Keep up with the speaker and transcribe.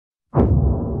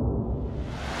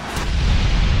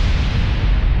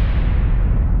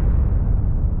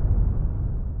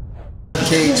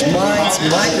cage. Mine's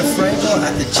Micah Frankel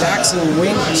at the Jackson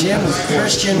Wink Gym with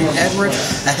Christian Edwards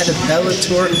ahead of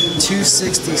Bellator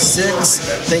 266.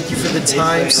 Thank you for the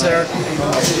time, sir.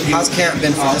 How's camp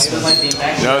been for this one?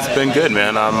 It's been good,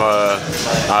 man.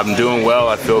 I'm doing well.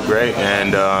 I feel great,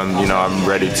 and I'm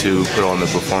ready to put on the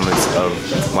performance of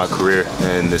my career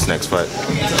in this next fight.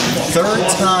 Third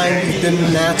time you've been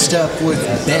matched up with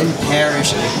Ben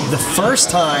Parrish. The first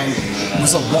time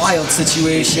was a wild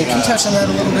situation. Can you touch on that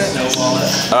a little bit?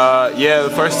 Yeah, the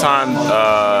first time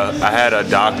I had a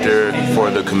doctor for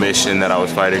the commission that I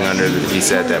was fighting under. He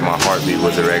said that my heartbeat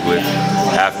was irregular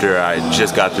after I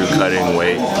just got through cutting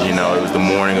weight. It was the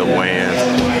morning of weigh-in,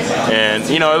 and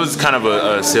it was kind of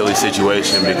a silly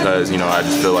situation because I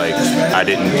just feel like I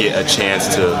didn't get a chance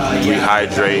to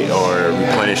rehydrate or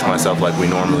replenish myself like we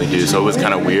normally do. So it was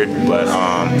kind of weird. But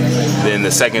then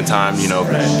the second time,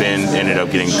 Ben ended up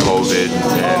getting COVID,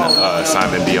 and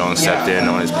Simon Bion stepped in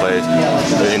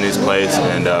his place,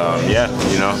 and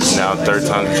now third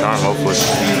time's the charm, hopefully.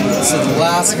 So the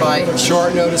last fight,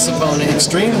 short notice opponent,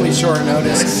 extremely short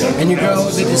notice, and you go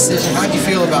with the decision. How do you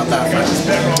feel about that fight?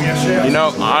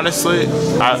 Honestly,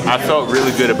 I felt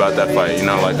really good about that fight.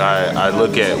 I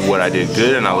look at what I did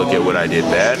good and I look at what I did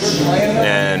bad,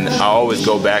 and I always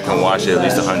go back and watch it at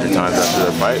least 100 times after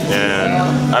the fight,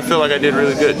 and I feel like I did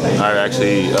really good. I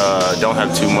actually don't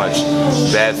have too much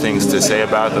bad things to say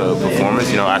about the performance.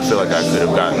 I feel like I could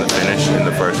have gotten the finish in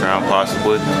the first round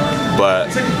possibly, but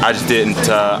I just didn't.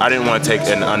 I didn't want to take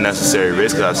an unnecessary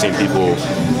risk because I've seen people,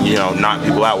 knock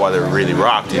people out while they're really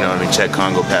rocked. Czech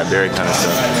Congo, Pat Barry kind of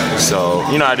stuff. So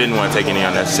I didn't want to take any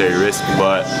unnecessary risk,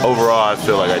 but overall I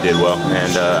feel like I did well,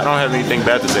 and I don't have anything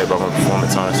bad to say about my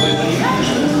performance, honestly.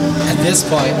 At this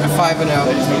point, at 5-0,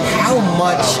 how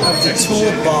much of the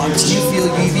toolbox do you feel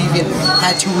you've even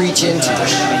had to reach into?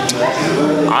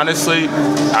 Honestly,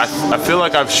 I feel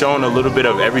like I've shown a little bit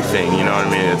of everything,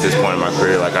 at this point in my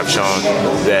career. Like, I've shown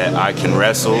that I can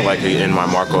wrestle, like in my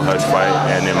Marco Hutch fight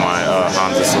and in my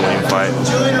Hamza Salim fight.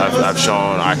 I've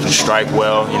shown I can strike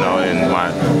well, in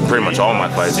pretty much all my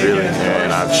fights, really.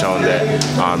 And I've shown that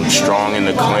I'm strong in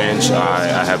the clinch.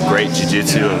 I have great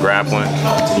jiu-jitsu and grappling,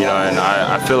 and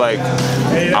I feel like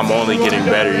I'm only getting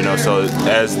better, so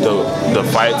as the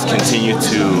fights continue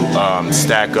to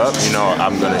stack up,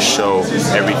 I'm going to show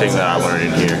everything that I learned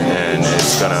in here, and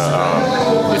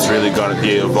it's really going to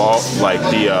be evolved. Like,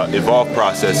 the evolve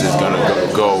process is going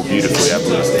to go beautifully, I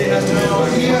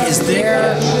believe. Is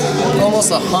there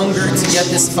almost a hunger to get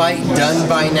this fight done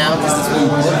by now, because it's been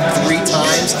booked 3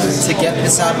 times to get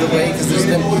this out of the way, because there's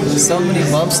been so many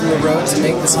bumps in the road to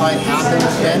make this fight happen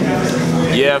with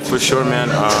Ben? Yeah, for sure, man.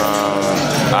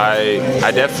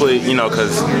 I definitely,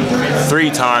 because 3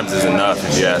 times is enough,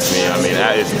 if you ask me.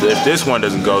 If this one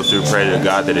doesn't go through, pray to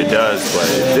God that it does. But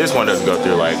if this one doesn't go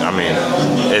through,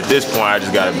 at this point, I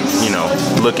just got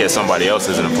to, look at somebody else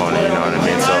as an opponent, you know what I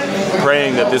mean? So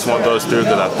praying that this one goes through,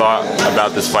 because I've thought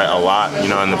about this fight a lot, in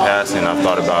the past, and I've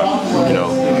thought about,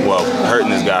 hurting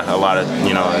this guy a lot,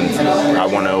 and I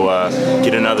want to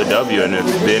get another W. And if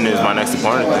Ben is my next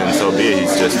opponent, then so be it.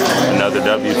 He's just another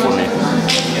W for me.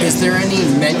 Is there any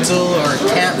mental or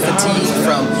camp fatigue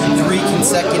from 3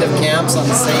 consecutive camps on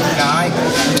the same guy?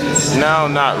 No,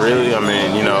 not really.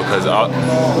 Because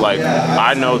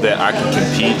I know that I can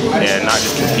compete, and not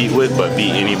just compete with, but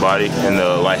beat anybody in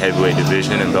the light heavyweight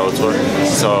division in Bellator.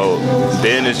 So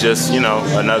Ben is just,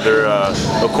 another.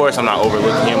 Of course, I'm not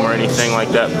overlooking him or anything like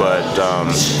that, but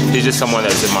he's just someone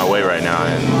that's in my way right now,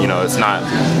 and it's not,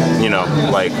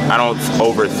 I don't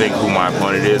overthink who my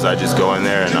opponent is. I just go in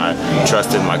there and I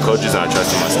trust in my coaches and I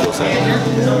trust in my skill set.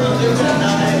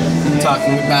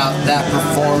 Talking about that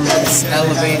performance,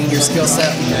 elevating your skill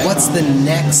set, what's the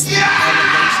next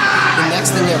elevation, the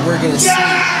next thing that we're going to see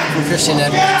from Christian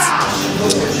Edwards?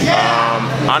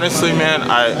 Honestly, man,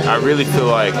 I really feel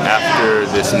like after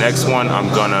this next one,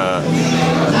 I'm going to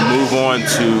move on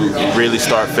to really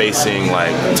start facing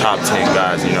top 10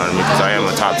 guys, you know what I mean? Because I am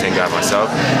a top 10 guy myself,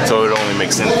 so it only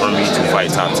makes sense for me to fight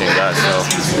top 10 guys. So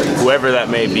whoever that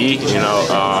may be,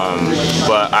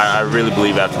 but I really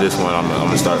believe after this one, I'm going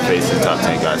to start facing top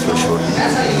 10 guys for sure.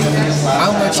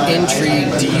 How much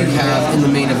intrigue do you have in the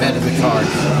main event of the card?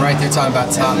 Right, they're talking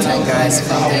about top 10 guys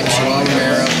from Shalom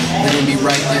Romero, they're going to be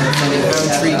right there in front of you. How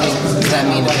intriguing does that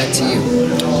mean event to you?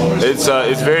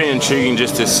 It's very intriguing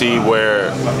just to see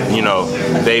where,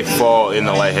 they fall in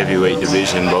the light heavyweight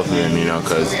division, both of them,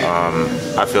 because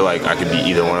I feel like I could be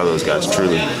either one of those guys,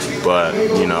 truly. But,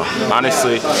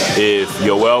 honestly, if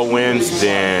Yoel wins,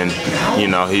 then,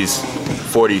 he's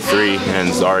 43 and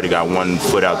has already got one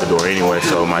foot out the door anyway,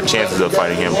 so my chances of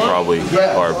fighting him probably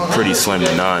are pretty slim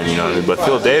to none, you know what I mean? But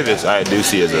Phil Davis, I do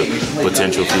see as a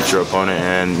potential future opponent,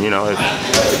 and, you know,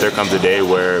 if there comes a day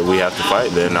where we have to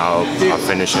fight, then I'll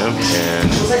finish him, and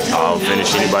I'll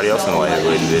finish anybody else in the light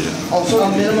heavyweight division.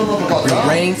 You're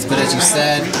ranked, but as you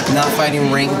said, not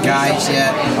fighting ranked guys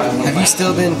yet. Have you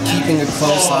still been keeping a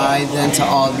close eye then to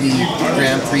all the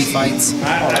Grand Prix fights?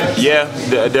 Yeah,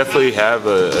 I definitely have,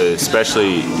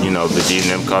 especially, you know, Vadim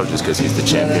Nemkov, just because he's the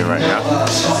champion right now.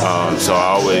 So I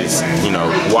always, you know,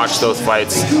 watch those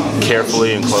fights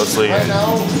carefully and closely, and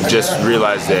just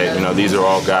realize that, you know, these are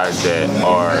all guys that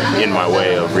are in my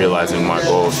way of realizing my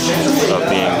goals of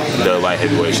being the light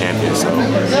heavyweight champion. So,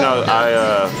 you know,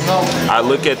 I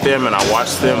look at them and I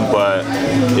watch them, but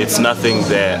it's nothing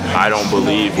that I don't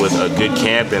believe with a good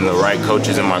camp and the right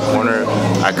coaches in my corner,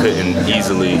 I couldn't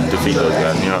easily defeat those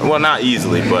guys. You know, well, not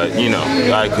easily, but, you know,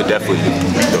 I could definitely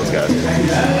defeat those guys.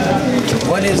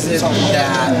 What is it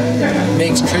that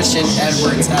makes Christian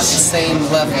Edwards at the same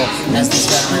level as these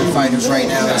veteran fighters right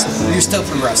now? You're still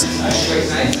progressing.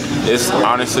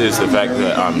 Honestly, it's the fact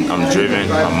that I'm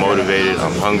driven, I'm motivated,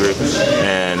 I'm hungry,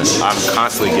 and I'm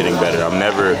constantly getting better. I'm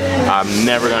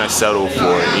never gonna settle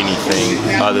for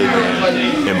anything other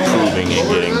than improving and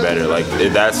getting better. Like,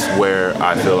 that's where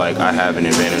I feel like I have an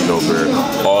advantage over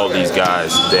all these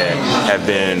guys that have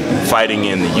been fighting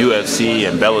in the UFC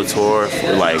and Bellator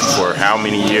for how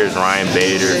many years? Ryan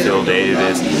Bader, Phil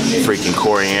Davis, freaking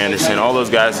Corey Anderson, all those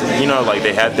guys, you know, like,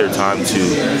 they had their time to,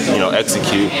 you know,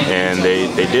 execute, and they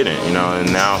didn't, you know,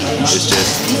 and now it's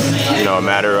just, you know, a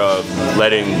matter of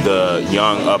letting the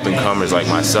young up-and-comers like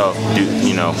myself do,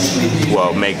 you know,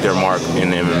 well, make their mark in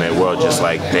the MMA world just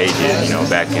like they did, you know,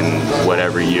 back in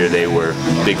whatever year they were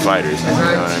big fighters, you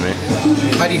know what I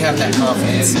mean? How do you have that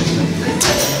confidence?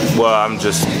 Well, I'm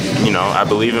just, you know, I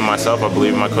believe in myself, I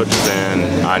believe in my coaches,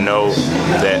 and I know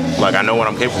that, like, I know what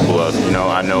I'm capable of, you know,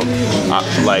 I know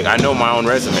my own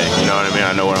resume, you know what I mean?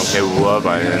 I know what I'm capable of,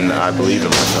 and I believe in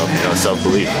myself, you know,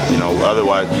 self-belief, you know,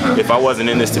 otherwise, if I wasn't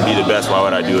in this to be the best, why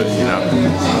would I do it, you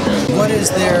know? What is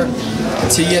there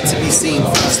to yet to be seen for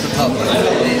us, the public?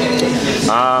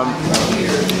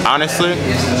 Honestly,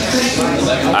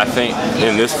 I think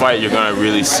in this fight you're gonna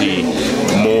really see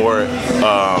more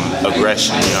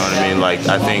aggression, you know what I mean? Like,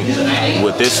 I think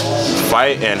with this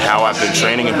fight and how I've been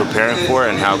training and preparing for it,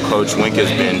 and how Coach Wink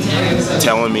has been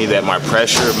telling me that my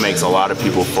pressure makes a lot of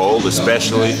people fold,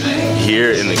 especially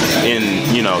here in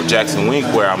you know, Jackson Wink,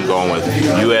 where I'm going with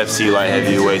UFC light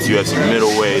heavyweights, UFC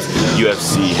middleweights,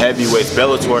 UFC heavyweights,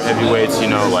 Bellator heavyweights, you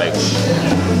know, like,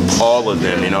 all of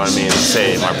them, you know what I mean?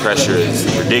 Say my pressure is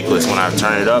ridiculous when I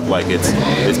turn it up, like,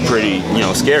 it's pretty, you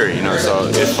know, scary, you know. So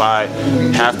if I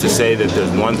have to say that there's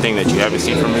one thing that you haven't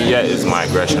seen from me yet, is my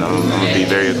aggression. I'm gonna be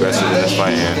very aggressive in this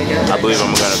fight, and I believe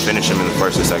I'm gonna finish him in the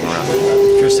first or second round.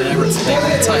 Christian Edwards, thank you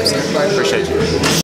for the time, sir. I appreciate you.